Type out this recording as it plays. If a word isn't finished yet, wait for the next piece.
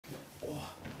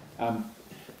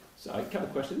So a couple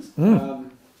of questions.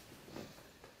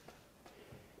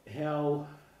 How?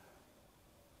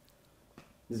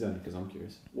 This is only because I'm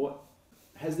curious. What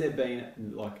has there been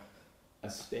like a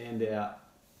standout,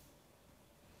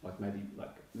 like maybe like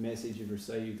message you've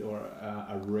received or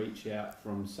a reach out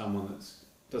from someone that's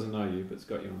doesn't know you but's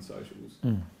got you on socials?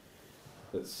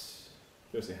 That's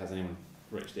firstly, has anyone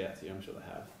reached out to you? I'm sure they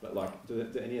have, but like, do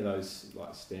any of those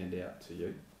like stand out to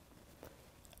you?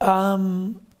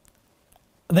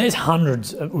 There's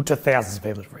hundreds to thousands of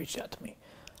people who've reached out to me,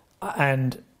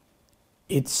 and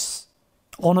it's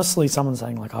honestly someone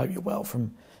saying like, "I hope you're well,"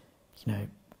 from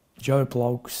Joe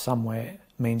Blog somewhere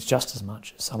means just as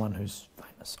much as someone who's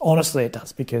famous. Honestly, it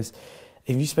does, because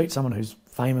if you speak to someone who's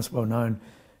famous, well known,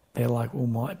 they're like, "Well,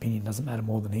 my opinion doesn't matter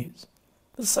more than his."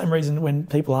 It's the same reason when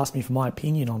people ask me for my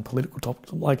opinion on political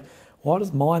topics, I'm like, "Why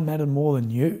does mine matter more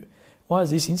than you? Why is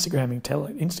this Instagrammer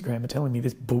telling me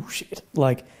this bullshit?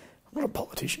 Like, I'm not a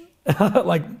politician.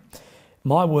 Like,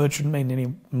 my word shouldn't mean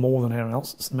any more than anyone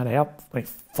else's, no matter how many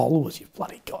followers you've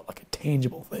bloody got, like a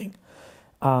tangible thing."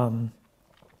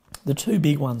 The two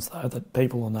big ones, though, that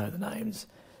people will know the names,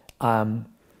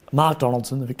 Mark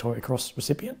Donaldson, the Victoria Cross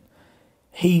recipient,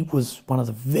 he was one of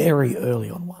the very early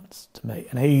on ones to me,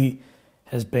 and he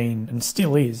has been, and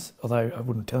still is, although I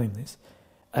wouldn't tell him this,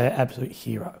 an absolute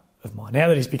hero of mine. Now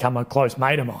that he's become a close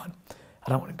mate of mine, I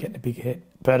don't want him getting a big head,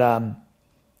 but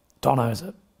Dono's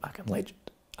a fucking legend.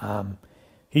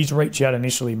 His reach out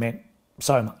initially meant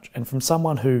so much, and from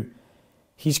someone who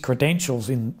his credentials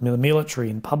in the military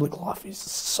and public life is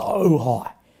so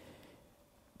high,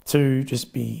 to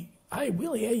just be, "Hey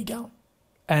Willy, how you going?"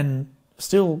 and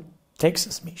still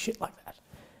texts me shit like that.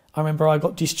 I remember I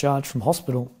got discharged from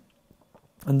hospital,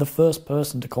 and the first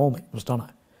person to call me was Dono.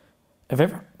 Of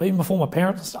everyone, even before my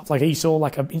parents and stuff. Like, he saw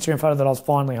like an Instagram photo that I was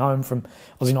finally home from.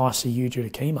 I was in ICU due to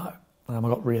chemo. I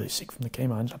got really sick from the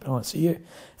chemo. I ended up in ICU.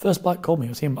 First bloke called me. It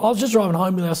was him. I was just driving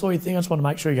home, Willy. I saw your thing. I just wanted to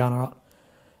make sure you're going all right.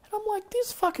 And I'm like,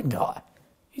 this fucking guy.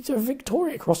 He's a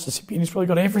Victoria Cross recipient. He's probably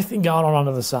got everything going on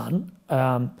under the sun.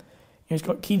 He's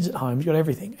got kids at home. He's got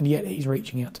everything. And yet he's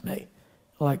reaching out to me.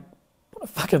 Like, what a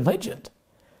fucking legend.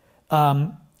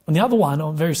 And the other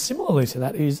one, very similarly to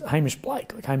that, is Hamish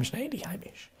Blake, like Hamish and Andy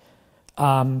Hamish.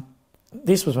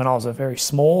 This was when I was a very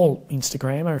small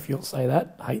Instagrammer, if you'll say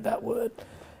that. I hate that word.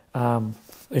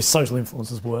 His social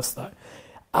influence is worse, though.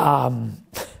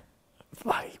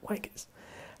 Wankers.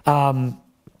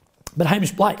 But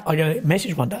Hamish Blake, I got a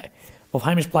message one day of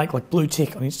Hamish Blake, like blue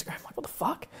tick on Instagram. I'm like, what the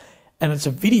fuck? And it's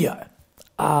a video.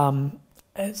 And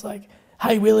it's like,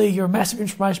 "Hey Willy, you're a massive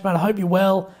inspiration, mate. I hope you're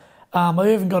well. I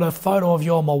even got a photo of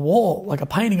you on my wall, like a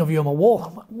painting of you on my wall."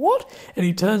 I'm like, "What?" And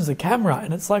he turns the camera,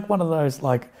 and it's like one of those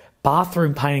like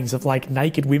bathroom paintings of like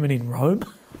naked women in Rome.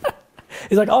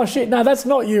 He's like, "Oh shit, no, that's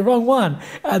not you, wrong one."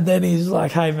 And then he's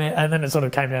like, "Hey man," and then it sort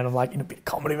of came down to like, a bit of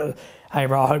comedy, but, "Hey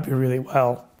bro, I hope you're really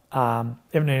well.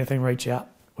 Ever need anything, reach out,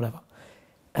 whatever."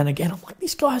 And again, I'm like,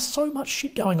 this guy has so much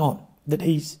shit going on that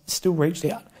he's still reached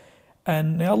out.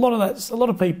 And now a lot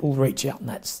of people reach out, and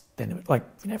that's then like,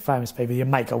 famous people, your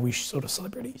Make-A-Wish sort of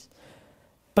celebrities.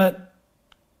 But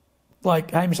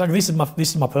like, Hamish, like, this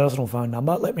is my personal phone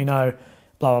number. Let me know,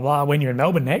 blah blah blah. When you're in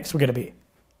Melbourne next, we'll get a beer.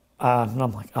 And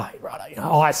I'm like, "Oh,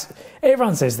 right."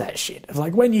 Everyone says that shit. It's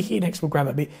like, "When you're here next, we'll grab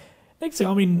a beer." Next thing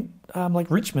I'm in like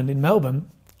Richmond in Melbourne.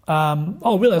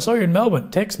 "Oh, Will, I saw you in Melbourne.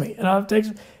 Text me." And I've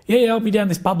texted, yeah, I'll be down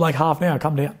this pub like half an hour.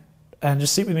 Come down and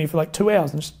just sit with me for like 2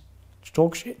 hours and just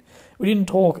talk shit. We didn't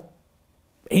talk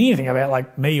anything about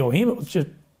like me or him. It was just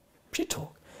shit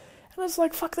talk. And it's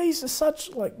like, fuck, these are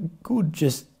such like good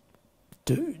just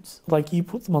dudes. Like, you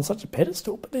put them on such a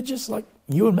pedestal, but they're just like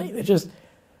you and me. They're just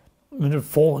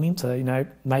fallen into,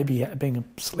 maybe being a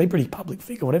celebrity public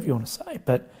figure, whatever you want to say.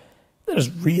 But they're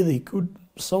just really good,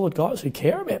 solid guys who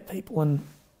care about people, and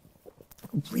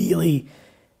really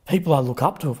people I look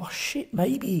up to. Oh shit,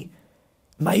 maybe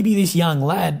this young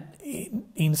lad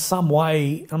in some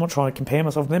way, I'm not trying to compare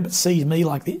myself to them, but sees me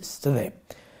like this to them.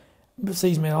 But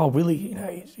sees me, "Oh, Willy,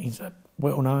 he's a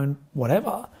well-known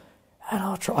whatever." And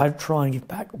I try and give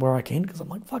back where I can, because I'm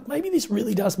like, fuck, maybe this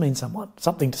really does mean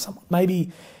something to someone.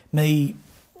 Maybe me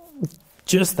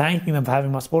just thanking them for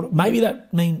having my support, maybe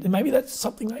that's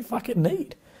something they fucking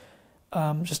need.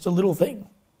 Just a little thing.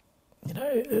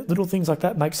 Little things like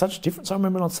that make such a difference. I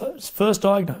remember when I was first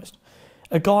diagnosed,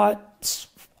 a guy,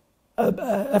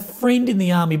 a friend in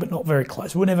the army, but not very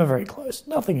close. We were never very close.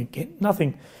 Nothing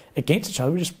against each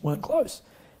other. We just weren't close.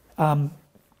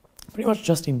 Pretty much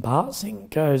just in passing,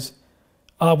 goes,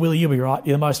 "Oh, Willy, you'll be right.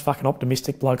 You're the most fucking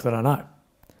optimistic bloke that I know."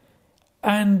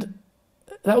 And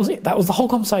that was it. That was the whole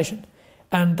conversation.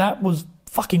 And that was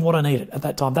fucking what I needed at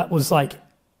that time. That was like,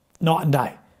 night and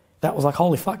day. That was like,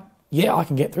 holy fuck, yeah, I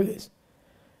can get through this.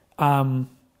 And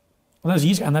that was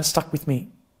years ago, and that stuck with me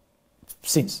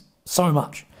since so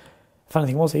much. Funny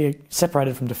thing was, he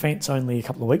separated from defence only a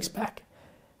couple of weeks back,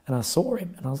 and I saw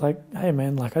him, and I was like, hey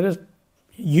man, like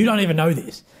you don't even know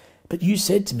this, but you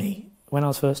said to me when I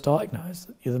was first diagnosed,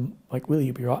 that you're like, Willy,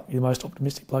 you'll be right, you're the most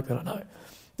optimistic bloke that I know.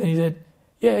 Then he said,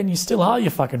 yeah, and you still are, you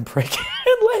fucking prick,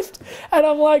 and left. And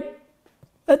I'm like,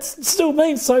 that still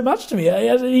means so much to me.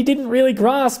 He didn't really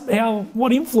grasp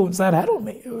what influence that had on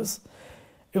me. It was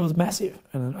massive,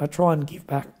 and I try and give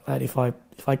back that if I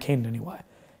can anyway.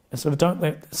 And sort of don't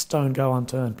let the stone go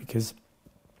unturned, because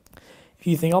if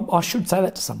you think, I should say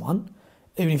that to someone,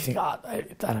 even if you think, they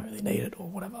don't really need it or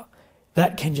whatever,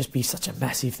 that can just be such a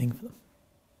massive thing for them,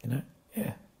 you know?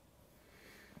 Yeah.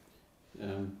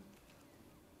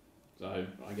 So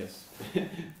I guess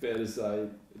fair to say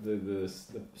the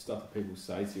stuff that people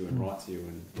say to you and write to you,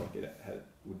 and like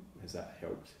has that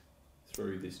helped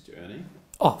through this journey?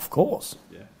 Oh, of course.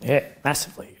 Yeah. Yeah,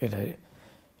 massively. You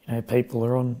know, people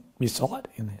are on your side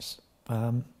in this.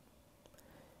 You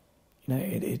know,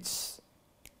 it's.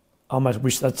 I almost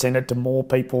wish I'd send it to more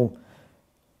people.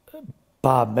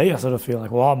 Bar me, I sort of feel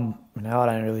like, well, I'm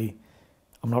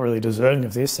not really deserving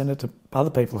of this. Send it to other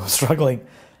people who are struggling.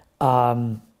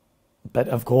 But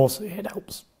of course, it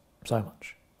helps so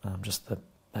much. Just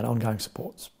that ongoing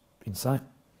support's insane.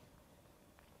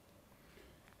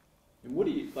 And what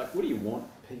do you want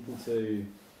people to,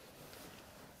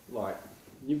 like?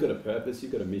 You've got a purpose,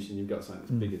 you've got a mission, you've got something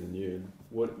that's bigger than you.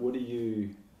 What do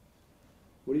you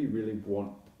really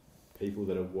want people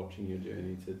that are watching your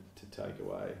journey to take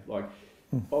away? Like,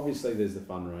 obviously there's the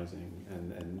fundraising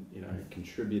and you know,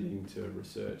 contributing to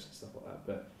research and stuff like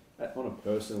that. But on a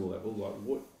personal level, like,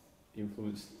 what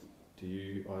influence do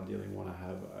you ideally want to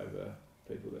have over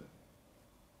people that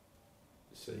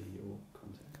see your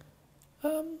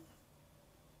content?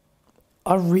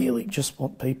 I really just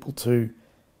want people to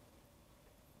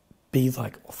be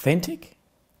like authentic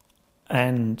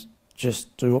and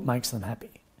just do what makes them happy,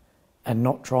 and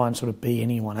not try and sort of be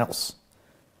anyone else,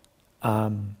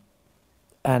 and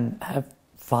have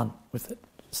fun with it.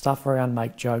 Stuff around,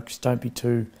 make jokes. Don't be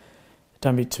too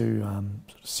sort of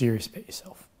serious about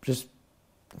yourself. Just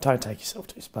don't take yourself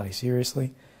too bloody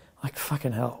seriously. Like,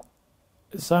 fucking hell,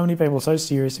 so many people are so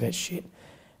serious about shit.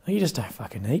 You just don't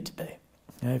fucking need to be.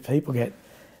 You know, people get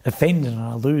offended and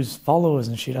I lose followers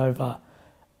and shit over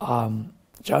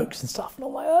jokes and stuff, and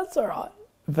I'm like, that's all right.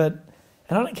 And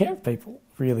I don't care if people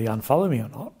really unfollow me or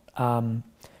not.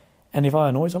 And if I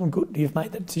annoy someone, good, you've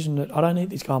made that decision that I don't need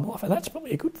this guy in my life, and that's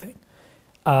probably a good thing.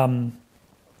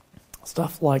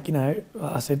 Stuff like, you know,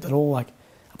 I said that all, like,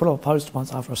 I put up a post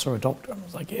once after I saw a doctor, and I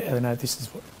was like, yeah, you know, this is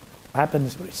what happened,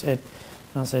 this is what he said.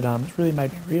 And I said, it's really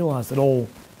made me realise that all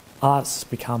artists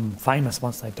become famous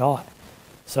once they die.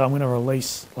 So I'm going to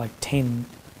release like 10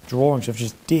 drawings of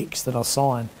just dicks that I'll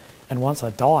sign, and once I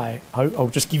die, I'll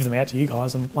just give them out to you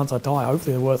guys, and once I die,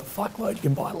 hopefully they're worth a fuckload. You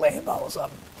can buy a Lambo or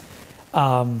something.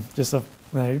 Just a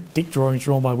dick drawings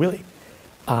drawn by Willy,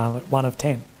 like 1 of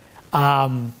 10,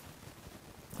 to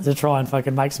try and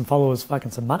fucking make some followers,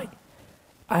 fucking some money.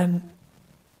 And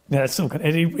yeah, it's going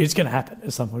to happen.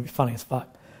 It's something that'll be funny as fuck.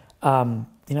 You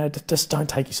know, just don't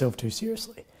take yourself too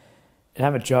seriously. And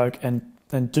have a joke, and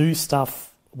then do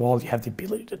stuff while you have the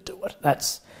ability to do it.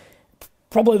 That's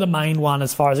probably the main one,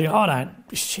 as far as, I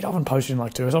haven't posted in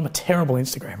like 2 years. I'm a terrible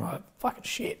Instagrammer. Fucking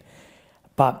shit.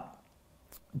 But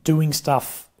doing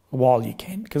stuff while you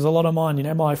can, because a lot of mine, you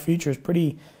know, my future is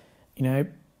pretty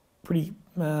foggy,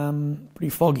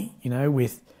 you know,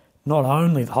 with not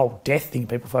only the whole death thing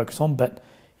people focus on, but,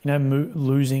 you know,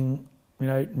 losing, you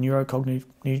know,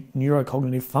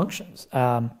 neurocognitive functions,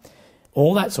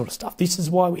 all that sort of stuff. This is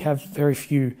why we have very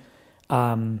few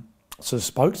sort of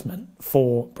spokesmen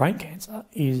for brain cancer,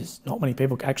 is not many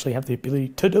people actually have the ability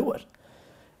to do it,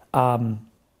 or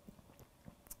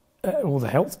the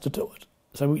health to do it.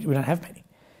 So we don't have many.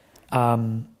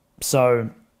 So,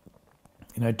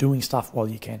 you know, doing stuff while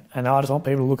you can. And I just want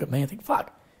people to look at me and think,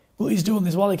 fuck, Willy's doing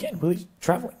this while he can. Willy's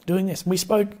travelling, doing this. And we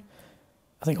spoke,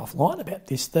 I think, offline about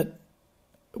this, that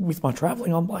with my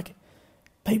travelling, I'm like,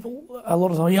 people, a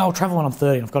lot of the time, I'll travel when I'm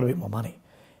 30 and I've got a bit more money.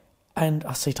 And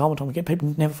I see time and time again,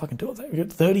 people never fucking do it. They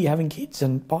get 30 having kids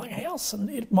and buying a house, and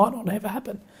it might not ever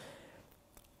happen.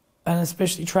 And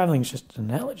especially travelling is just an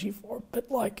analogy for it. But,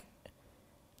 like,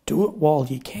 do it while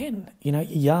you can. You know,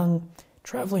 you're young.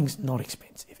 Travelling's not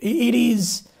expensive. It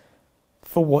is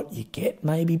for what you get,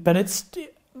 maybe, but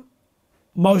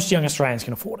most young Australians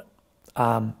can afford it.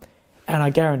 And I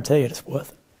guarantee you it's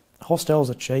worth it. Hostels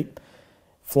are cheap.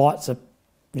 Flights are,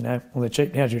 you know, well, they're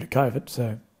cheap now due to COVID,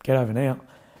 so get over now.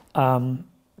 and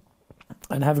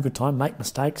have a good time, make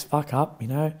mistakes, fuck up, you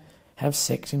know, have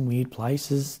sex in weird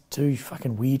places, do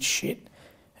fucking weird shit.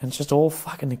 And it's just all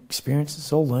fucking experiences,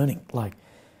 it's all learning. Like,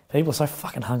 people are so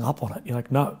fucking hung up on it. You're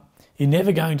like, no, you're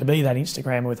never going to be that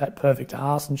Instagrammer with that perfect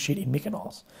ass and shit in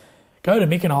Mykonos. Go to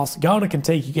Mykonos, go on a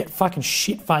Kentucky, you get fucking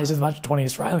shit-faced with a bunch of 20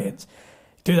 Australians.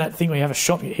 Do that thing where you have a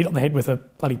shot, you get hit on the head with a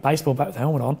bloody baseball bat with a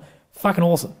helmet on. Fucking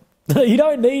awesome. You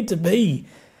don't need to be,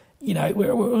 you know,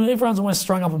 where everyone's always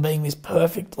strung up on being this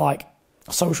perfect, like,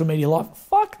 social media life.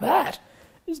 Fuck that.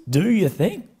 Just do your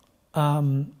thing.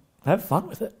 Have fun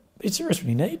with it. It's serious when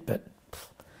you need, but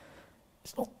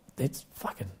it's not. It's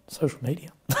fucking social media.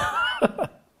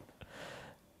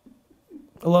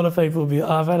 A lot of people will be.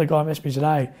 I've had a guy message me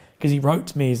today because he wrote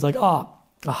to me. He's like, "Oh,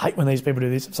 I hate when these people do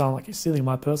this. It sounds like you're stealing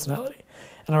my personality."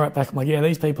 And I wrote back, I'm like, "Yeah,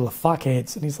 these people are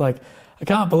fuckheads." And he's like, "I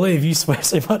can't believe you swear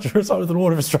so much for Salt of the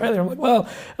Water of Australia." I'm like, "Well,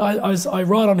 I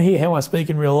write on here how I speak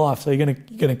in real life, so you're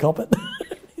gonna cop it."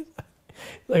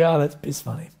 Like, oh, that's piss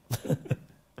funny.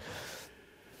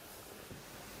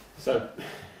 So,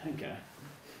 okay.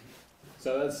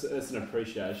 So that's an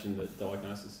appreciation that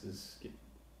diagnosis has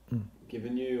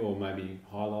given you, or maybe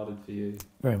highlighted for you.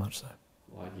 Very much so.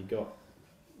 Like, you got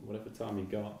whatever time you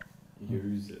got,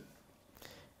 use it.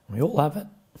 We all have it.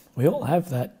 We all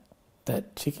have that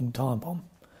ticking time bomb.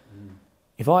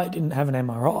 If I didn't have an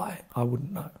MRI, I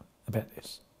wouldn't know about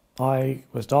this. I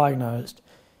was diagnosed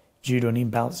due to an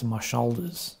imbalance in my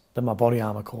shoulders that my body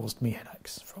armour caused me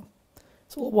headaches from.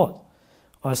 That's all it was.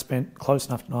 I spent close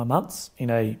enough to 9 months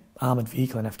in a armoured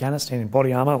vehicle in Afghanistan in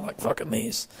body armour, like fucking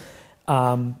this,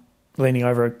 leaning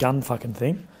over a gun fucking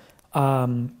thing,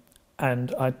 and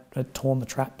I had torn the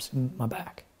traps in my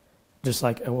back. Just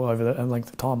like over the length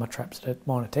of time, my traps had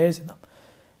minor tears in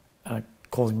them,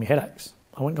 causing me headaches.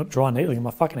 I went and got dry needling and my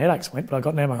fucking headaches went, but I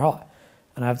got an MRI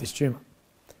and I have this tumour.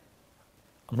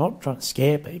 I'm not trying to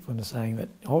scare people into saying that,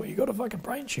 oh, you got a fucking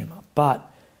brain tumour, but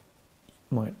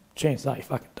my chances are you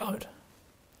fucking don't.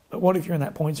 But what if you're in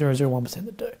that 0.001%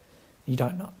 that do? You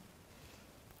don't know.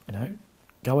 You know,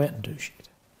 go out and do shit.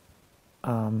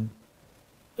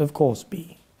 Of course,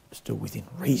 be still within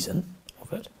reason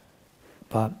of it.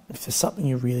 But if there's something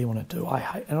you really want to do, I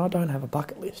hate, and I don't have a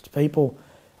bucket list. People,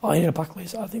 I need a bucket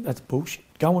list. I think that's bullshit.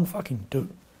 Go and fucking do.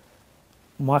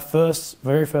 My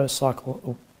very first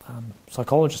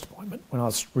psychologist appointment, when I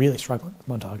was really struggling with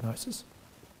my diagnosis,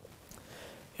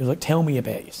 he was like, "Tell me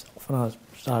about yourself." And I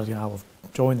started, you know, I've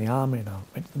joined the army and I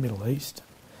went to the Middle East.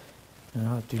 You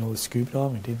know, I did all this scuba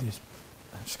diving, did this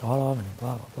skydiving and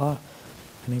blah, blah, blah.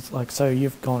 And he's like, "So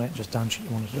you've gone out and just done shit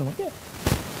you wanted to do?" I'm like, "Yeah.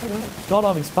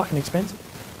 Skydiving's fucking expensive."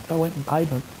 So I went and paid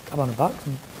him a couple $100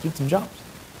 and did some jumps.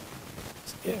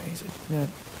 So, yeah, he said, "You know,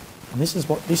 and this is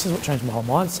what changed my whole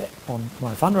mindset on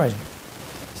my fundraising."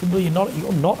 He said, "Well,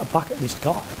 you're not a bucket list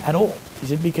guy at all." He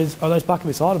said, "Because those bucket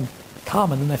list items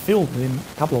come and then they're filled within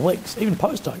a couple of weeks, even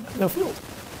post-diagnosis, they're filled."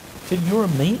 He said, "You're a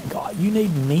meaning guy. You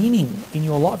need meaning in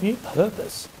your life. You need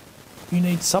purpose. You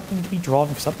need something to be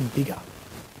driving for something bigger."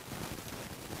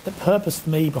 The purpose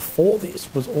for me before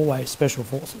this was always special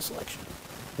forces selection,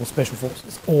 or special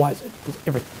forces. Always, it was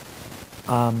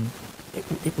everything.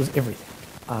 It was everything.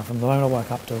 From the moment I woke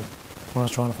up to when I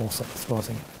was trying to fall asleep, that's what I was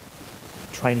thinking.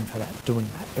 Training for that, doing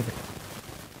that, everything.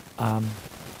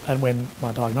 And when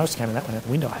my diagnosis came and that went out the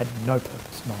window, I had no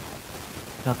purpose,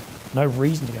 nothing, no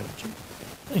reason to go to the gym.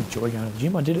 I didn't enjoy going to the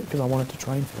gym. I did it because I wanted to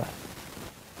train for that.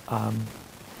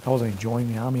 I wasn't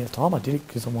enjoying the army at the time. I did it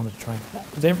because I wanted to train for that.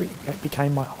 It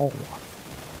became my whole life.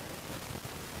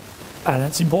 And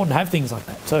it's important to have things like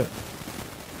that too.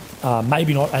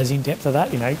 Maybe not as in-depth as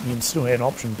that, you know, you can still have an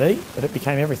option B, but it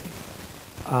became everything.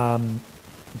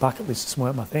 Bucket lists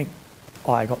weren't my thing.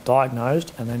 I got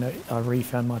diagnosed and then I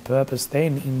refound my purpose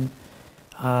then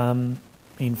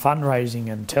in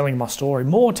fundraising and telling my story,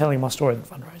 more telling my story than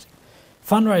fundraising.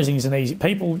 Fundraising is an easy...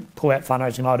 People pull out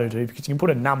fundraising, I do too, because you can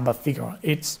put a number figure on it.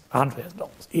 It's $100,000.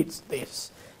 It's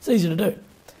this. It's easy to do.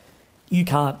 You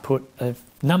can't put a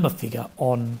number figure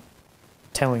on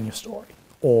telling your story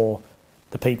or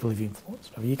the people you've influenced.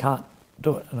 You can't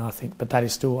do it, and I think... But that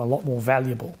is still a lot more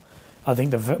valuable. I think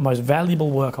the most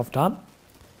valuable work I've done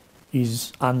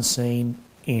is unseen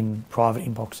in private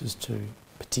inboxes to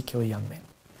particularly young men.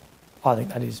 I think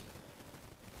that is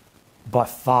by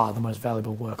far the most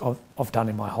valuable work I've done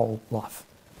in my whole life,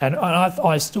 and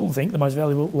I still think the most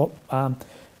valuable. I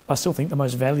still think the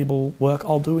most valuable work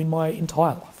I'll do in my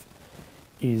entire life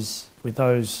is with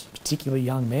those particularly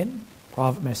young men.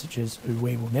 Private messages who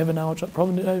we will never know.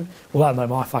 Probably know. Well, I don't know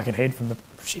my fucking head from the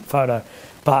shit photo,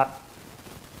 but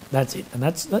that's it. And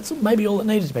that's maybe all it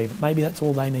needed to be, but maybe that's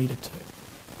all they needed to.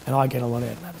 And I get a lot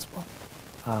out of that as well.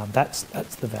 That's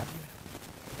the value.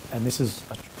 And this is,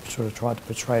 I sort of tried to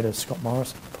portray to Scott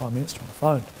Morrison, the Prime Minister, on the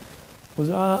phone. Was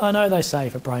I know they say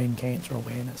for brain cancer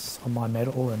awareness on my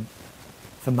medal and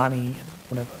for money and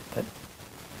whatever, but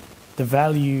the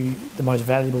most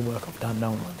valuable work I've done, no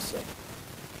one wants to see.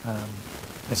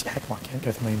 Unless you hack my account,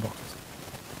 go through my inboxes.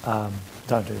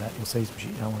 Don't do that, you'll see some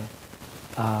shit you don't want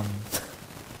to.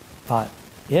 But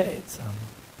yeah, it's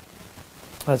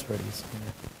that's where it is.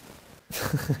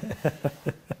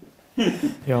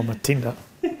 Yeah, on my Tinder.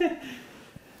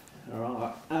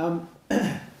 All right.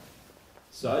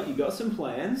 So you got some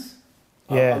plans.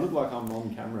 Yeah. I look like I'm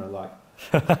on camera. Like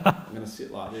I'm gonna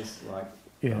sit like this. Like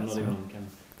Yeah, I'm not even right. on camera.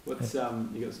 What's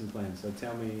you got some plans? So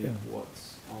tell me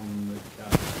what's on the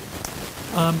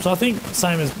card. So I think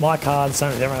same as my card,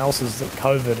 same as everyone else's, that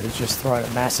COVID has just thrown a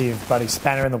massive bloody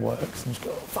spanner in the works and just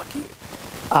go, oh, fuck you.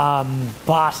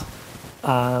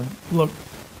 Look,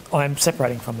 I'm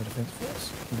separating from the Defence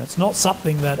Force. It's not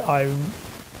something that I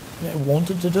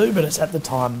wanted to do, but it's at the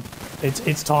time,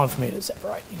 it's time for me to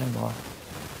separate. My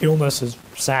illness has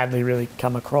sadly really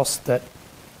come across that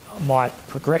my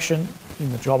progression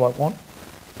in the job I want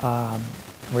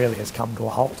really has come to a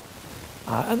halt.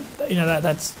 And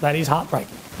that is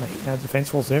heartbreaking for me. Defence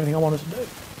Force is everything I wanted to do.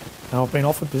 I've been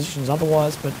offered positions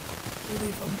otherwise, but really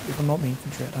if I'm not in the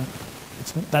infantry,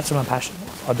 that's what my passion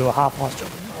was. I do a half-ice job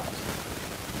in the eyes.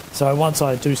 So once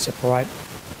I do separate,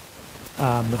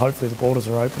 hopefully the borders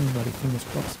are open, bloody fingers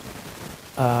crossed,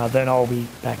 then I'll be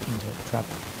back into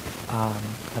travel.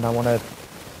 And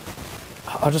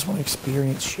I just want to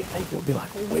experience shit. People will be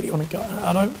like, well, where do you want to go?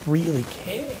 I don't really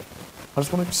care. I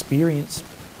just want to experience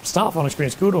stuff. I want to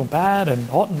experience good or bad and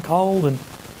hot and cold and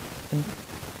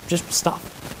just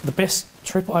stuff. The best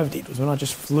trip I ever did was when I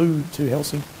just flew to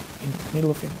Helsinki in the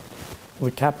middle of Finland, or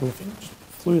the capital of Finland. Just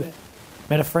flew there.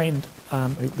 Met a friend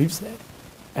who lives there,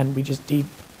 and we just did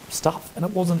stuff. And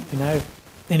it wasn't,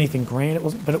 anything grand. It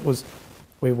was.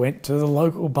 We went to the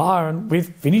local bar and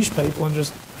with Finnish people and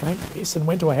just drank piss and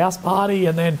went to a house party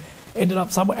and then ended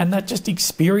up somewhere. And that just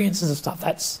experiences of stuff.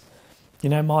 That's,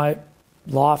 my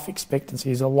life expectancy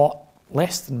is a lot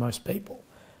less than most people.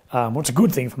 It's a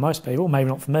good thing for most people, maybe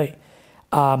not for me.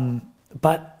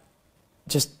 But I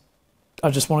just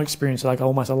want to experience like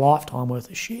almost a lifetime worth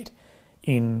of shit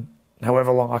in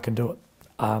however long I can do it.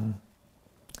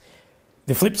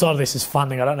 The flip side of this is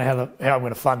funding. I don't know how I'm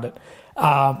going to fund it.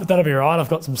 But that'll be right. I've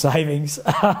got some savings.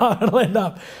 I'll end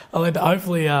up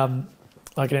hopefully I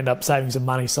can end up saving some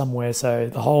money somewhere. So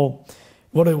the whole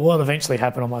what eventually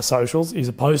happen on my socials is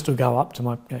a post will go up to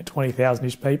my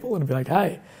 20,000-ish people and be like,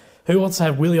 hey, who wants to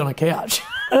have Willy on a couch?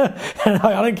 And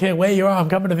I don't care where you are, I'm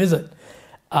coming to visit.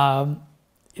 A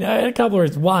couple of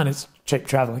reasons. One, it's cheap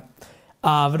travelling.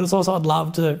 But it's also I'd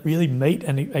love to really meet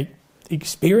and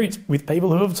experience with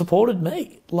people who have supported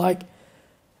me. Like,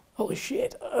 holy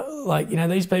shit.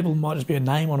 These people might just be a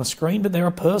name on a screen, but they're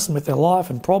a person with their life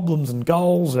and problems and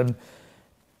goals and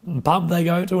pub they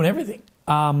go to and everything.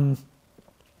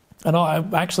 And I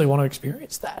actually want to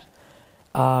experience that.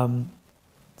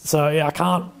 So yeah, I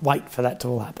can't wait for that to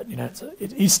all happen.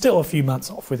 It's still a few months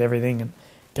off with everything, and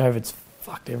COVID's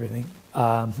fucked everything.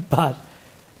 But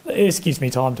it just gives me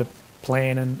time to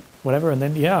plan and whatever, and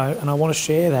then and I want to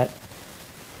share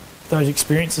those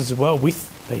experiences as well with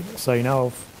people. So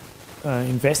I've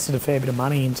invested a fair bit of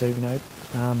money into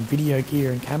video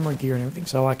gear and camera gear and everything,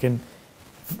 so I can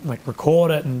record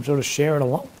it and sort of share it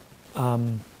along.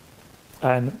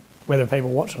 And whether people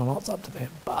watch it or not, it's up to them.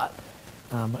 But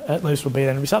at least will be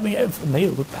there. It'll be something for me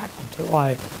to look back on too.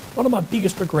 One of my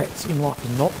biggest regrets in life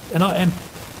is not, and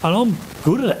I'm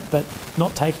good at it, but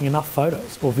not taking enough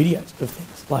photos or videos of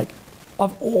things.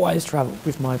 I've always travelled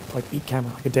with my big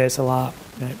camera, like a DSLR,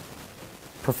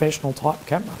 professional type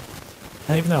camera.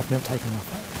 And even though I've never taken enough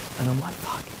photos, and I'm like,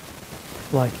 fuck.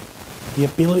 The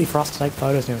ability for us to take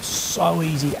photos now is so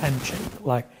easy and cheap.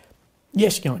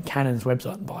 Yes, you can go on Canon's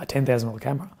website and buy a $10,000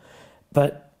 camera,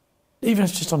 but even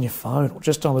if it's just on your phone or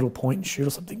just on a little point and shoot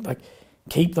or something,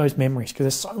 keep those memories, because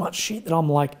there's so much shit that I'm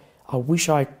like, I wish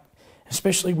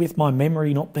especially with my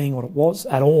memory not being what it was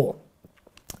at all,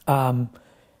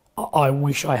 I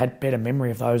wish I had better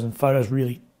memory of those, and photos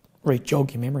really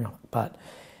jog your memory on it. But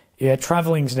yeah,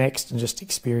 travelling's next, and just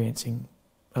experiencing,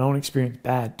 and I want to experience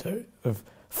bad too, of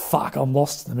fuck, I'm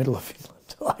lost in the middle of Finland.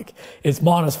 It's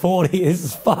 -40, this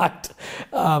is fucked.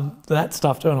 That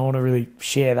stuff too, and I want to really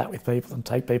share that with people and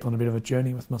take people on a bit of a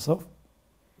journey with myself.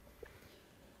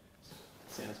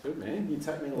 Sounds good, man. You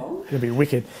take me along? It'd be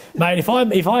wicked. Mate, if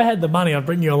I had the money, I'd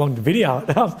bring you along to video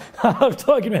it. I've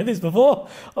talked about this before.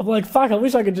 I'm like, fuck, I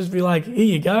wish I could just be like, here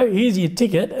you go, here's your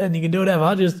ticket, and you can do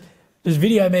whatever. Just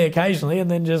video me occasionally, and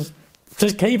then just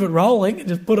Just keep it rolling and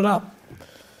just put it up.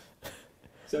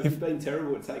 So if you've been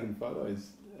terrible at taking photos,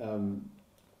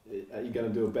 are you going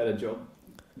to do a better job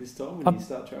this time when you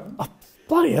start travelling?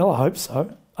 Bloody hell, I hope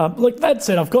so. Look, that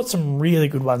said, I've got some really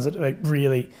good ones that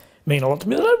really mean a lot to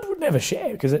me that I would never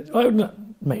share because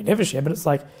never share, but it's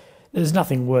like there's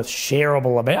nothing worth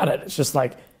shareable about it. It's just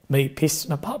like me pissed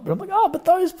in a pub, but I'm like, oh, but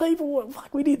those people,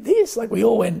 like, we did this, like we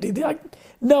all went and did that. Like,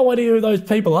 no idea who those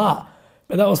people are,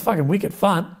 but that was fucking wicked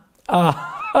fun.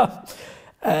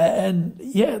 And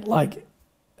yeah, like,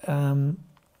 it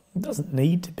doesn't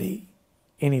need to be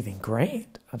anything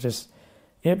grand.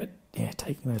 Taking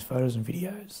those photos and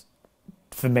videos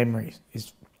for memories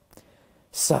is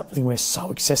something we're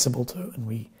so accessible to, and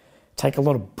we take a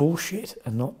lot of bullshit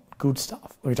and not good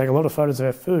stuff. We take a lot of photos of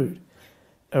our food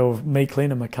or me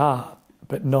cleaning my car,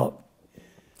 but not...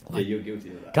 Like, you're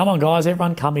guilty of that. Come on, guys,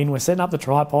 everyone come in. We're setting up the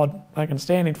tripod. I can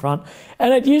stand in front.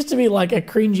 And it used to be like a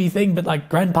cringy thing, but like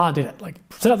Grandpa did it. Like,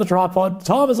 set up the tripod,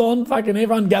 timer's on, fucking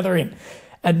everyone gather in.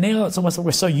 And now it's almost like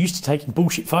we're so used to taking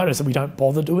bullshit photos that we don't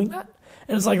bother doing that.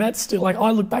 And it's like, that's still like,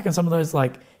 I look back at some of those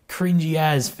like cringy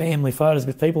as family photos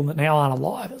with people that now aren't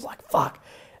alive. It's like, fuck,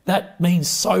 that means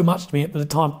so much to me at the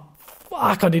time.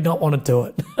 Fuck, I did not want to do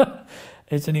it.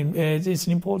 It's an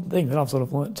important thing that I've sort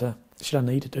of learnt to, should I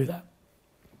need to do that?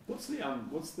 What's the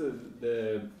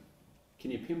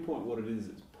can you pinpoint what it is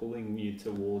that's pulling you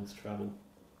towards travel?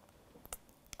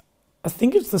 I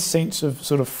think it's the sense of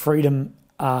sort of freedom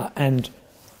and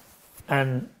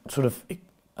sort of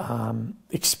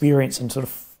experience and sort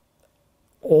of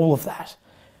all of that.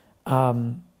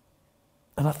 And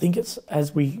I think it's,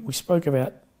 as we spoke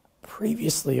about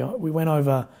previously, we went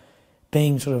over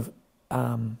being sort of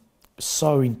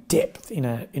so in depth in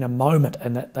a moment,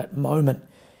 and that moment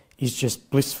is just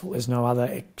blissful. There's no other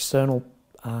external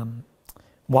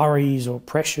worries or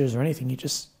pressures or anything. You're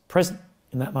just present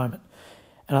in that moment.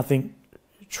 And I think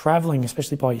travelling,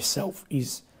 especially by yourself,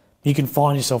 you can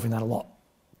find yourself in that a lot.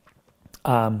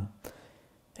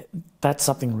 That's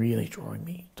something really drawing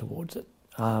me towards it.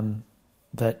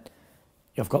 That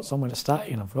I've got somewhere to stay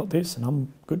and I've got this and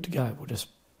I'm good to go. We'll just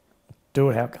do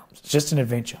it how it comes. It's just an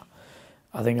adventure.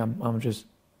 I think I'm just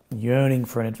yearning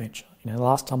for an adventure. You know, the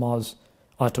last time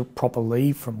I took proper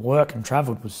leave from work and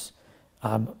travelled was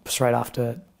straight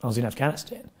after I was in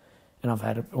Afghanistan, and I've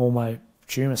had all my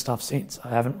tumour stuff since. I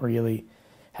haven't really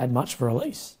had much of a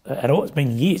release at all. It's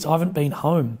been years. I haven't been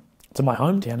home to my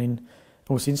hometown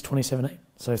since 2017,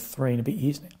 so 3 and a bit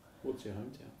years now. What's your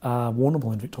hometown?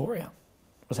 Warrnambool in Victoria.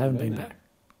 I haven't been there? back.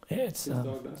 Yeah, it's Since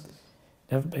diagnosis?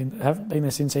 haven't been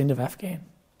there since the end of Afghan.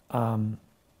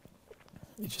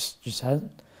 It just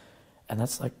hasn't, and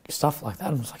that's like stuff like that.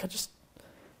 I'm just like, I just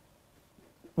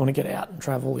want to get out and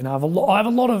travel. You know, I have a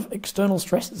lot of external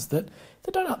stresses that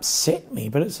don't upset me,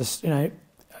 but it's just, you know,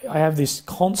 I have this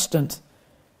constant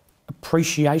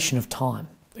appreciation of time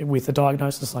with a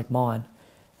diagnosis like mine.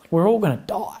 Like, we're all going to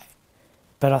die,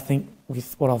 but I think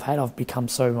with what I've had, I've become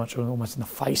so much almost in the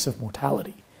face of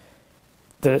mortality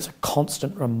that it's a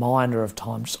constant reminder of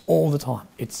time, just all the time.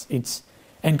 It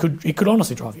could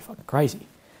honestly drive you fucking crazy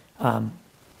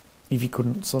if you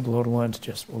couldn't sort of learn to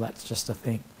just, well, that's just a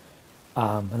thing.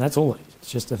 And that's all it is.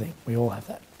 It's just a thing. We all have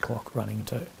that clock running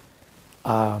too.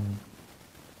 But,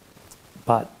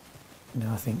 you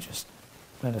know, I think just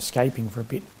escaping for a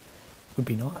bit would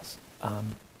be nice.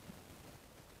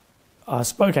 I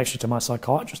spoke actually to my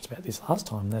psychiatrist about this last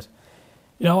time, that,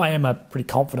 you know, I am a pretty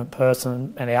confident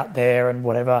person and out there and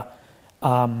whatever,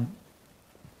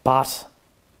 but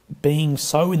being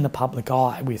so in the public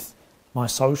eye with my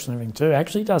social and everything too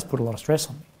actually does put a lot of stress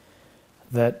on me.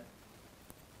 That,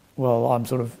 well, I'm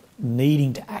sort of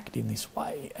needing to act in this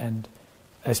way, and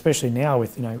especially now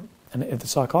with, you know, and the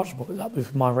psychiatrist brought it up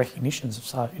with my recognitions of,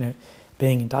 so, you know,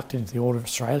 being inducted into the Order of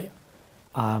Australia,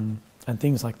 and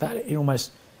things like that. It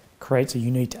almost creates a you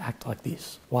need to act like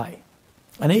this way.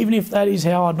 And even if that is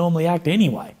how I'd normally act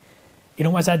anyway, it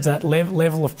almost adds that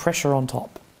level of pressure on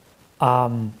top.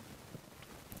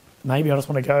 Maybe I just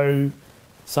want to go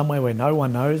somewhere where no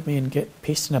one knows me and get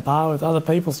pissed in a bar with other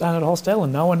people staying at a hostel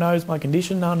and no one knows my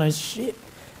condition, no one knows shit.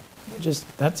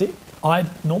 That's it. I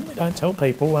normally don't tell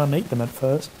people when I meet them at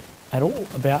first at all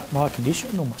about my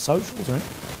condition or my socials or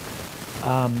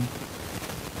anything.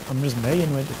 I'm just me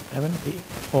and we're just having a beer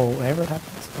or whatever it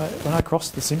happens. When I cross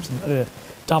the Simpson,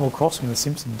 double crossing the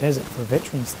Simpson Desert for a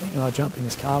veterans thing, and I jump in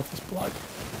this car with this bloke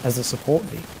as the support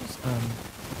vehicles,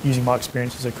 using my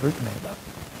experience as a crew commander.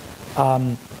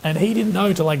 And he didn't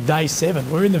know till like day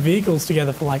 7. We're in the vehicles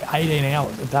together for like 18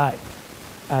 hours a day.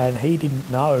 And he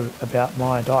didn't know about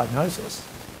my diagnosis.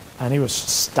 And he was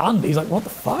stunned. He's like, what the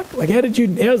fuck? Like, how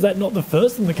is that not the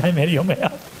first thing that came out of your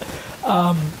mouth?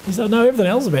 He said, I know everything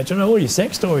else about you. I know all your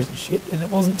sex stories and shit. And it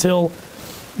wasn't till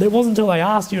they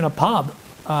asked you in a pub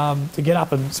to get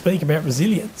up and speak about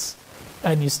resilience,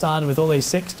 and you started with all these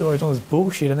sex stories and all this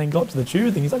bullshit, and then got to the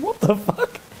truth thing. He's like, what the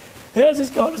fuck? How's this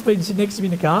guy just been sitting next to me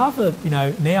in the car for,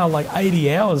 now like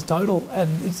 80 hours total,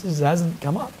 and it just hasn't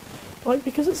come up? Like,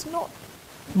 because it's not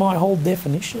my whole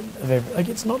definition of everything. Like,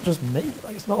 it's not just me.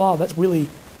 Like, it's not, oh, that's Willy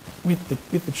with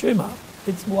the tumour.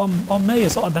 It's, well, I'm me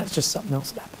aside, and that's just something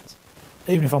else that happens.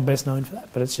 Even if I'm best known for that,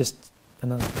 but it's just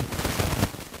another thing.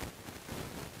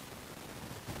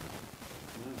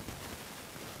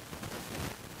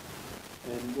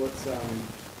 And what's that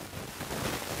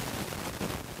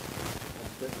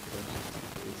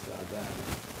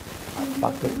I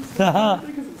fucked it.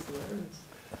 because it's hilarious.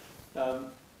 How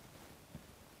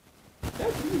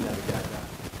do you navigate that?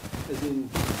 As in,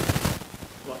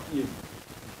 you've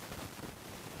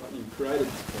created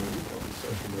this presence of your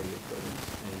social media presence,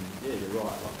 and yeah, you're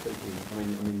right. Like people, I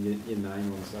mean, your name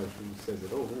on social says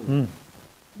it all, doesn't it?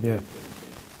 Yeah.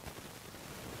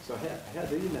 So how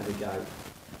do you navigate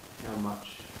how much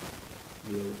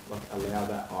you allow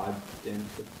that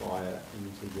identifier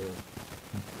into your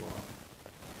life?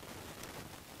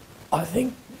 I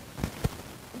think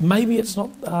maybe it's not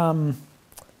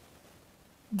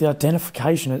the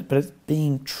identification, but it's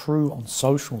being true on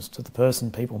socials to the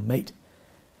person people meet.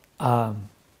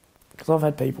 Because I've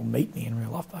had people meet me in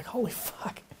real life, like, holy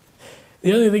fuck.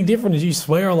 The only thing different is you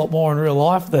swear a lot more in real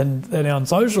life than on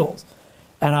socials.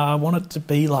 And I want it to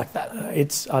be like that.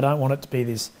 I don't want it to be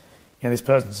this, this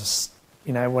person's just,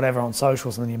 whatever on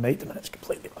socials, and then you meet them and it's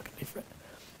completely fucking different.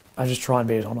 I just try and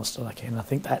be as honest as I can. I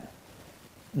think that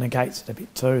negates it a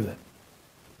bit too, that,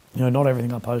 not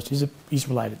everything I post is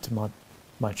related to my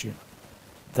tumour.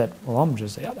 That, well, I'm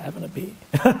just out having a beer.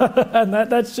 And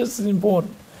that's just as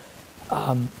important.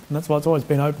 And that's why it's always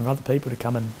been open for other people to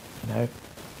come and,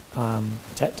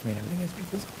 chat to me and everything, is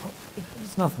because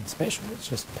it's nothing special. It's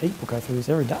just people go through this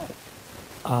every day.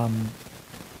 And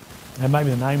maybe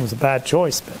the name was a bad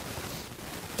choice, but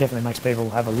definitely makes people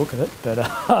have a look at it. But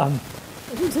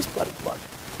who's this bloody bloke?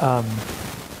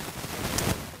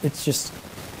 It's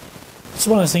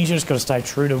one of those things you just got to stay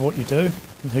true to what you do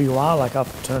and who you are. Like,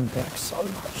 I've turned back so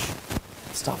much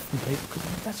stuff from people because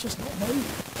that's just not me.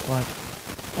 Like,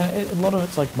 a lot of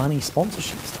it's like money,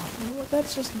 sponsorship stuff. And like,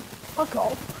 that's just fuck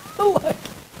off.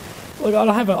 Like I'd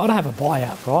have a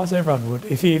buyout price. Everyone would.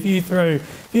 If you threw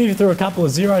a couple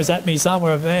of zeros at me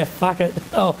somewhere over there, fuck it.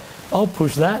 I'll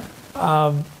push that.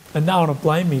 And no one will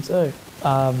blame me too.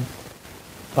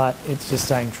 But it's just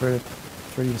staying true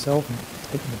to yourself and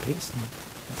taking the piss, and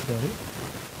that's about it.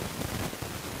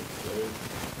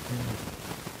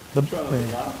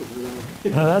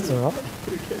 No, that's all right. What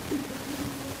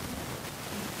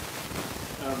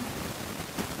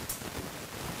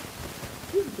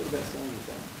do you think about selling your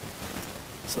car?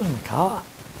 Selling the car?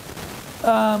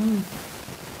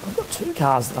 I've got 2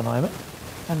 cars at the moment,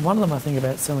 and one of them I think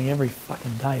about selling every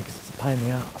fucking day because it's a pain in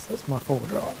the arse. That's my 4-wheel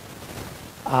drive.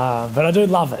 But I do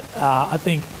love it. I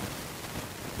think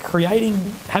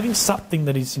having something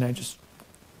that is, just,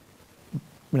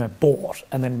 bought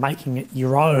and then making it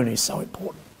your own is so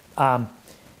important.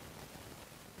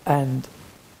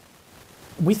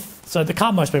 So the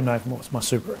car most people know from is my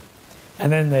Subaru.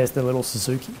 And then there's the little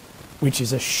Suzuki, which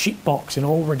is a shitbox in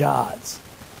all regards.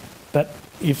 But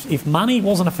if money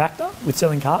wasn't a factor with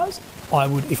selling cars,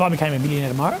 if I became a millionaire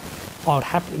tomorrow, I would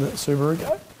happily let the Subaru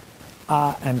go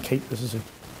and keep the Suzuki.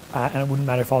 And it wouldn't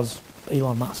matter if I was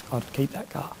Elon Musk, I'd keep that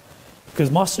car.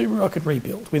 Because my Subaru I could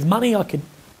rebuild. With money I could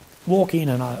walk in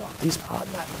and this part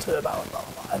and that turbo and blah,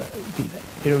 blah, blah. It would be there.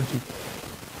 It would be,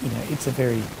 it's a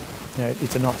very,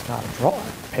 it's a nice car to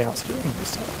drive, power steering and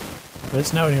stuff. But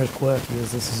it's nowhere near as quirky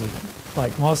as the Suzuki.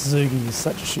 Like, my Suzuki is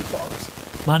such a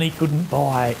shitbox. Money couldn't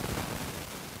buy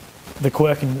the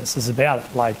quirkiness about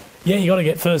it. Like, yeah, you got to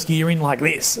get first gear in like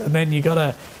this, and then you got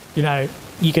to,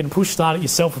 you can push start it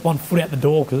yourself with one foot out the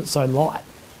door because it's so light.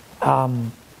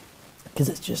 Because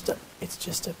it's just a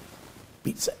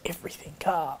bits of everything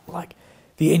car. Like,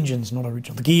 the engine's not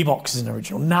original, the gearbox isn't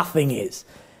original, nothing is.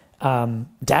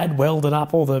 Dad welded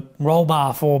up all the roll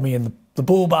bar for me and the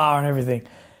bull bar and everything.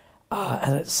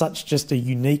 And it's such just a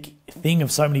unique thing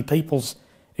of so many people's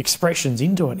expressions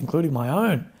into it, including my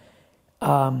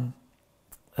own.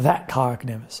 That car I could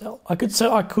never sell. I could sell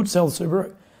the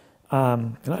Subaru.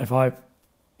 If I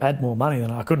had more money, then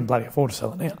I couldn't bloody afford to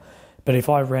sell it now. But if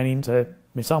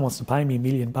someone wants to pay me $1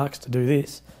 million to do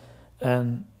this,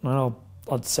 and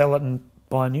I'd sell it and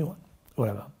buy a new one,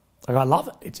 whatever. Like, I love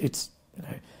it. It's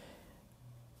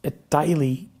a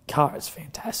daily car. It's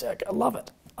fantastic. I love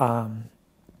it. And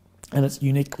it's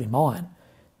uniquely mine.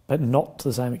 but not to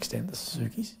the same extent that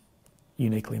Suzuki's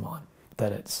uniquely mine.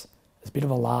 That it's a bit of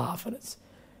a laugh, and it's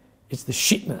the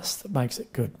shitness that makes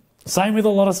it good. Same with a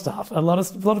lot of stuff. A lot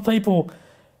of people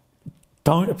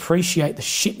don't appreciate the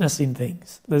shitness in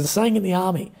things. There's a saying in the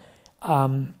army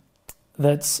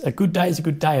that's a good day is a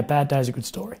good day, a bad day is a good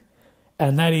story.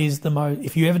 And that is the most,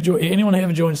 if you ever anyone who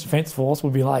ever joins Defence Force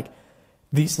will be like,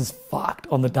 this is fucked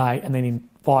on the day, and then in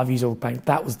 5 years you'll think,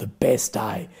 that was the best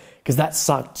day, because that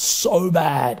sucked so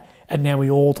bad, and now we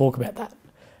all talk about that.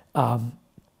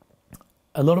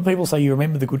 A lot of people say you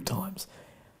remember the good times.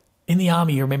 In the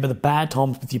army, you remember the bad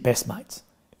times with your best mates,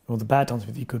 or the bad times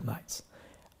with your good mates.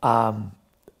 And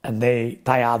they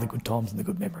are the good times and the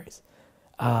good memories.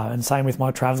 And same with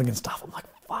my travelling and stuff. I'm like,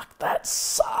 fuck, that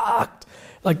sucked.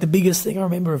 Like, the biggest thing I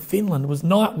remember of Finland was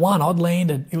night one, I'd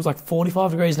landed. It was like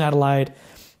 45 degrees in Adelaide.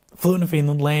 Flew into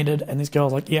Finland, landed, and this girl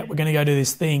was like, yeah, we're going to go do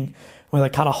this thing where they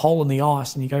cut a hole in the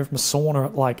ice and you go from a sauna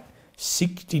at like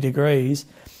 60 degrees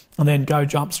and then go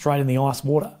jump straight in the ice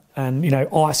water. And,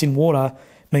 ice in water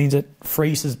means it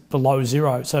freezes below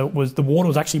zero. So the water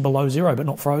was actually below zero, but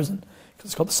not frozen,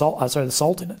 because it's got the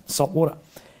salt in it, salt water.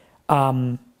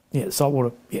 The salt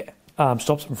water,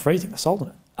 stops it from freezing, the salt in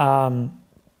it.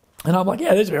 And I'm like,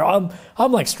 yeah, this is where I'm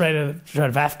like straight out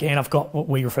of Afghan. I've got what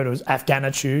we refer to as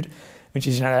Afghanitude, which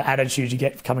is, the attitude you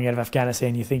get coming out of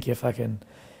Afghanistan. You think you're fucking,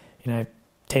 10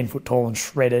 foot tall and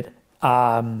shredded.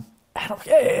 And I'm like,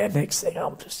 yeah, next thing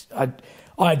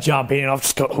I jump in and I've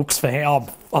just got hooks for hair. I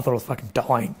thought I was fucking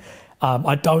dying.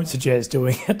 I don't suggest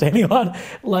doing it to anyone.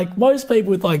 Like, most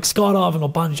people with like skydiving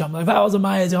or bungee jumping, like, that was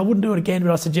amazing. I wouldn't do it again,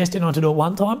 but I suggest anyone to do it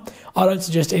one time. I don't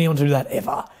suggest anyone to do that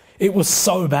ever. It was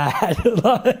so bad.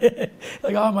 like,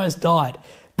 I almost died.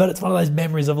 But it's one of those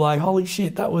memories of like, holy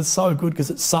shit, that was so good because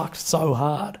it sucked so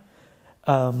hard.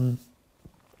 And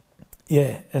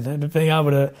then being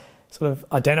able to sort of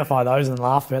identify those and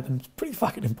laugh about them is pretty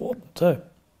fucking important too.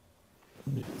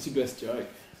 It's your best joke.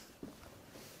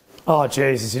 Oh,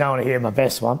 Jesus, you don't want to hear my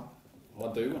best one.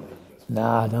 Well, I do want to hear your best one.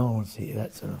 Nah, no one wants to hear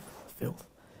that sort of filth.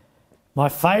 My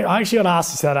favourite, I actually got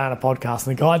asked this the other day on a podcast,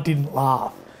 and the guy didn't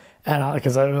laugh. And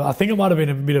because I think it might have been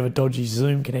a bit of a dodgy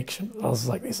Zoom connection. I was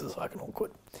like, this is fucking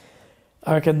awkward.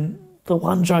 I reckon the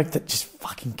one joke that just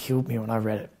fucking killed me when I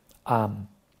read it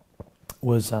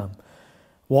was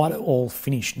why do all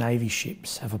Finnish Navy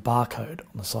ships have a barcode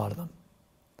on the side of them?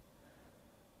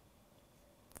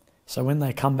 So when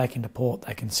they come back into port,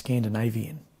 they can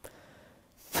Scandinavian.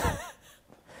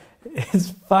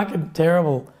 It's fucking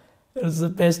terrible. It was the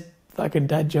best fucking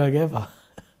dad joke ever.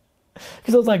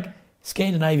 Because I was like,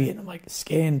 Scandinavian. I'm like,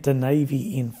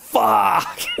 Scandinavian.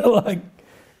 Fuck! Like,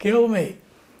 kill me.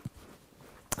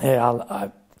 Yeah,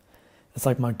 it's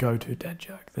like my go-to dad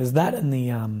joke. There's that and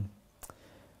the,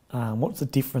 what's the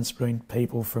difference between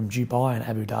people from Dubai and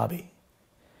Abu Dhabi?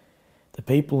 The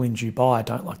people in Dubai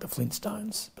don't like the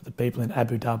Flintstones, but the people in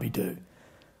Abu Dhabi do.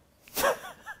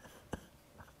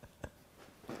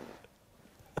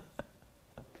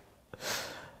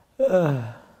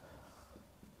 The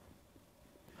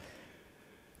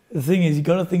thing is, you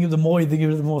got to think of the more you think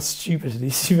of it, the more stupid it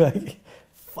is. You're like,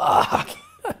 fuck.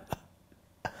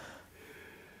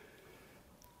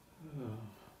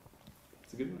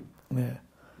 It's a good one. Yeah.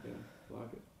 Yeah, I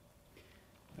like it.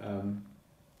 All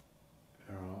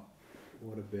right.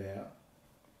 What about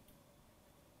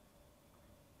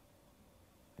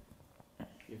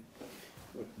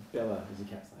Bella is your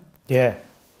cat's name? Yeah.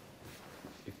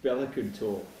 If Bella could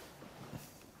talk,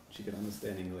 she could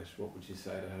understand English, what would you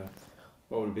say to her?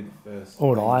 What would be the first?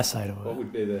 What would I say to her? What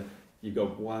would be you've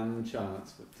got one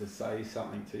chance to say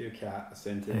something to your cat, a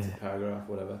sentence, a paragraph,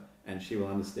 whatever, and she will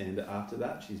understand it. After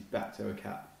that, she's back to her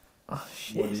cat. Oh,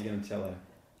 shit. What are you going to tell her?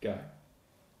 Go.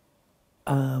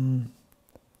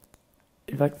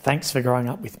 Like, thanks for growing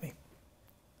up with me.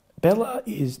 Bella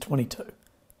is 22,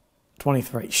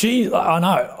 23. I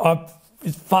know,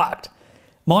 it's fucked.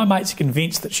 My mates are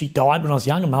convinced that she died when I was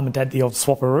young and mum and dad the old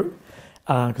swapperoo,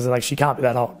 because like, she can't be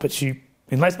that old. But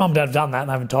unless mum and dad have done that and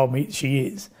they haven't told me, she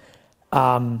is.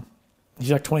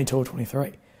 She's like 22 or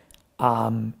 23.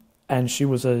 And she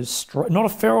was not a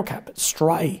feral cat, but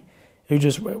stray, who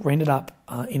just ended up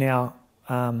in our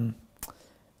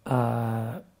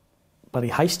bloody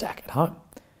haystack at home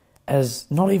as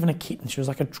not even a kitten. She was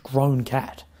like a grown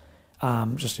cat,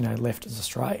 just left as a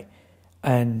stray,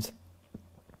 and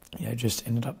just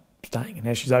ended up staying. And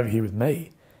now she's over here with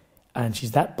me, and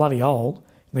she's that bloody old.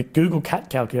 The Google cat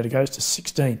calculator goes to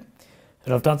 16.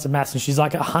 And I've done some maths, and she's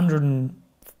like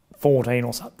 114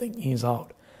 or something years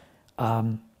old.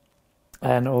 And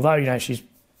although she's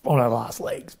on her last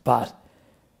legs, but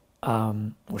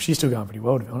she's still going pretty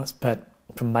well, to be honest. But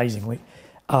amazingly,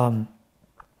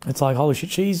 it's like, holy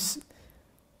shit, she's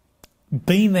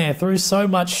been there through so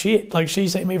much shit. Like,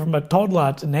 she's seen me from a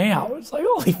toddler to now. It's like,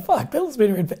 holy fuck, Bella's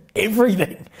been around for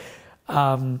everything.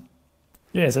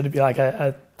 Yeah, so to be like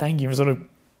a thank you for sort of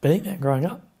being there, growing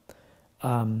up.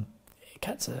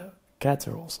 Cats are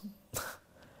awesome.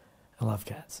 I love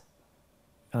cats.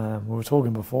 We were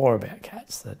talking before about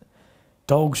cats, that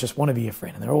dogs just want to be your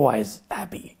friend and they're always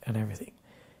happy and everything.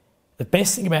 The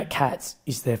best thing about cats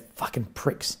is they're fucking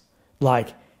pricks.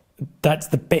 Like, that's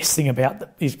the best thing about them,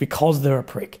 is because they're a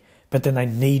prick, but then they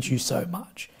need you so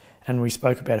much. And we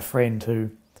spoke about a friend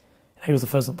who, he was the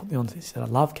first one to put me onto this. He said, I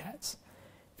love cats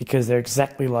because they're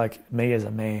exactly like me as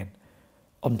a man.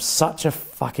 I'm such a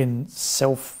fucking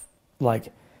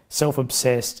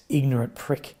self-obsessed, ignorant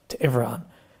prick to everyone.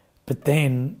 But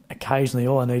then occasionally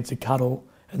all I need is a cuddle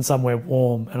and somewhere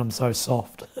warm, and I'm so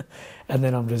soft. And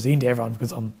then I'm just into everyone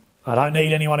because I don't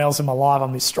need anyone else in my life.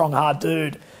 I'm this strong, hard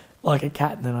dude like a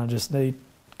cat, and then I just need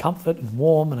comfort and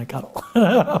warm and a cuddle.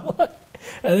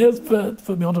 And it was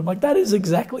put me onto, I'm like, that is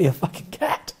exactly a fucking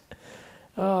cat.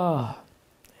 Oh,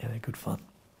 yeah, they're good fun.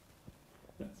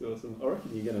 That's awesome. I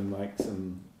reckon you're going to make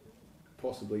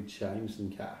possibly change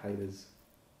some cat haters.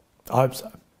 I hope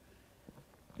so.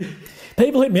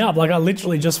 People hit me up, like, I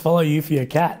literally just follow you for your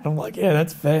cat. And I'm like, yeah,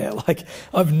 that's fair. Like,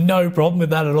 I have no problem with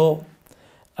that at all.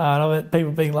 And I've had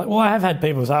people being like, well, I have had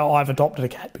people say, oh, I've adopted a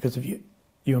cat because of you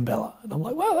and Bella. And I'm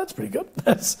like, wow, that's pretty good.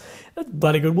 That's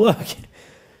bloody good work.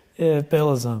 Yeah,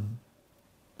 Bella's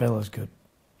good.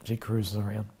 She cruises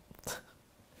around.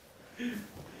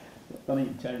 Funny,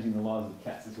 changing the lives of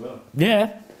cats as well.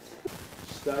 Yeah.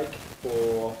 Steak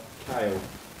or kale?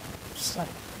 Steak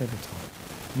every time.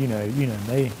 You know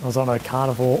me. I was on a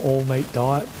carnivore all-meat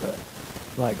diet for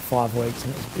like 5 weeks,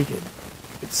 and it was wicked.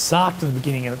 It sucked in the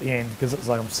beginning and at the end because it was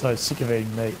like, I'm so sick of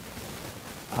eating meat.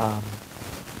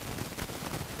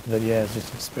 But yeah, it's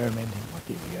just experimenting. Like,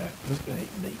 here we go. I'm just going to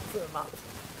eat meat for a month.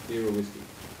 Beer or whiskey?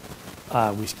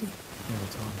 Whiskey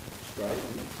every time. Straight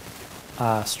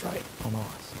on it? Straight on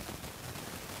ice.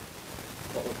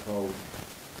 Hot or cold?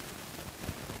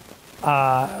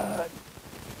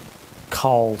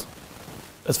 Cold.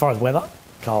 As far as weather,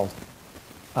 cold.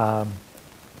 I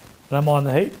don't mind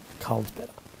the heat. Cold's better.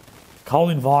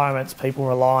 Cold environments, people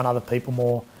rely on other people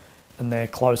more, and they're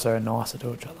closer and nicer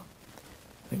to each other.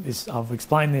 I think I've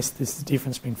explained this. This is the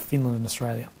difference between Finland and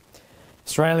Australia.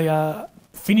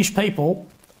 Finnish people,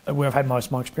 where I've had most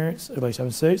of my experience, at least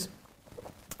overseas,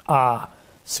 are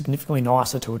significantly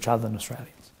nicer to each other than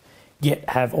Australians, yet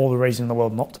have all the reason in the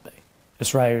world not to be.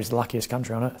 Australia is the luckiest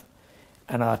country on earth.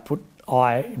 And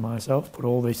myself put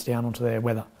all this down onto their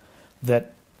weather.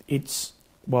 That it's,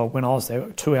 well, when I was there,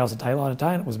 2 hours of daylight a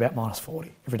day, and it was about -40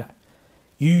 every day.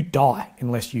 You die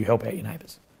unless you help out your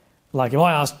neighbours. Like, if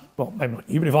I asked, well, maybe not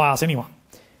you, but if I asked anyone,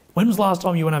 when was the last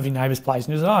time you went over to your neighbour's place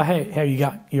and you said, oh, hey, how are you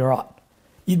going? You're right.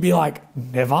 You'd be like,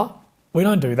 never. We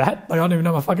don't do that. Like, I don't even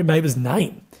know my fucking neighbour's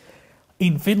name.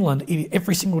 In Finland,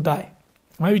 every single day,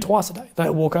 maybe twice a day, they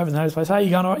walk over to the neighbour's place, hey,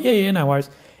 you going all right? Yeah, no worries.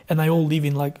 And they all live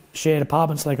in like shared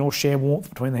apartments, so they can all share warmth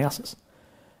between the houses.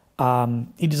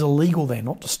 It is illegal there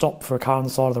not to stop for a car on the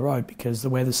side of the road because the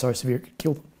weather's so severe it could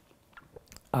kill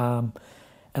them.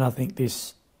 And I think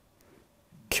this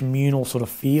communal sort of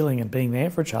feeling and being there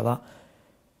for each other,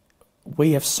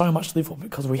 we have so much to live for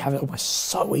because we have it almost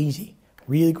so easy.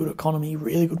 Really good economy,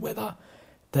 really good weather,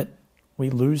 that we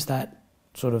lose that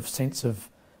sort of sense of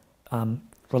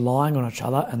relying on each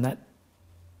other, and that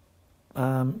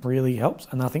really helps.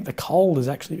 And I think the cold is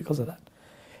actually because of that.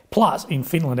 Plus, in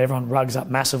Finland, everyone rugs up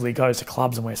massively, goes to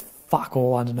clubs and wears fuck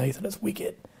all underneath, and it's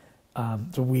wicked.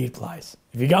 It's a weird place.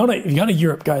 If you're going to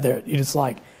Europe, go there. You're just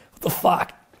like, what the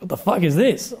fuck? What the fuck is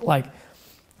this? Like,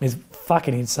 it's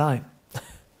fucking insane.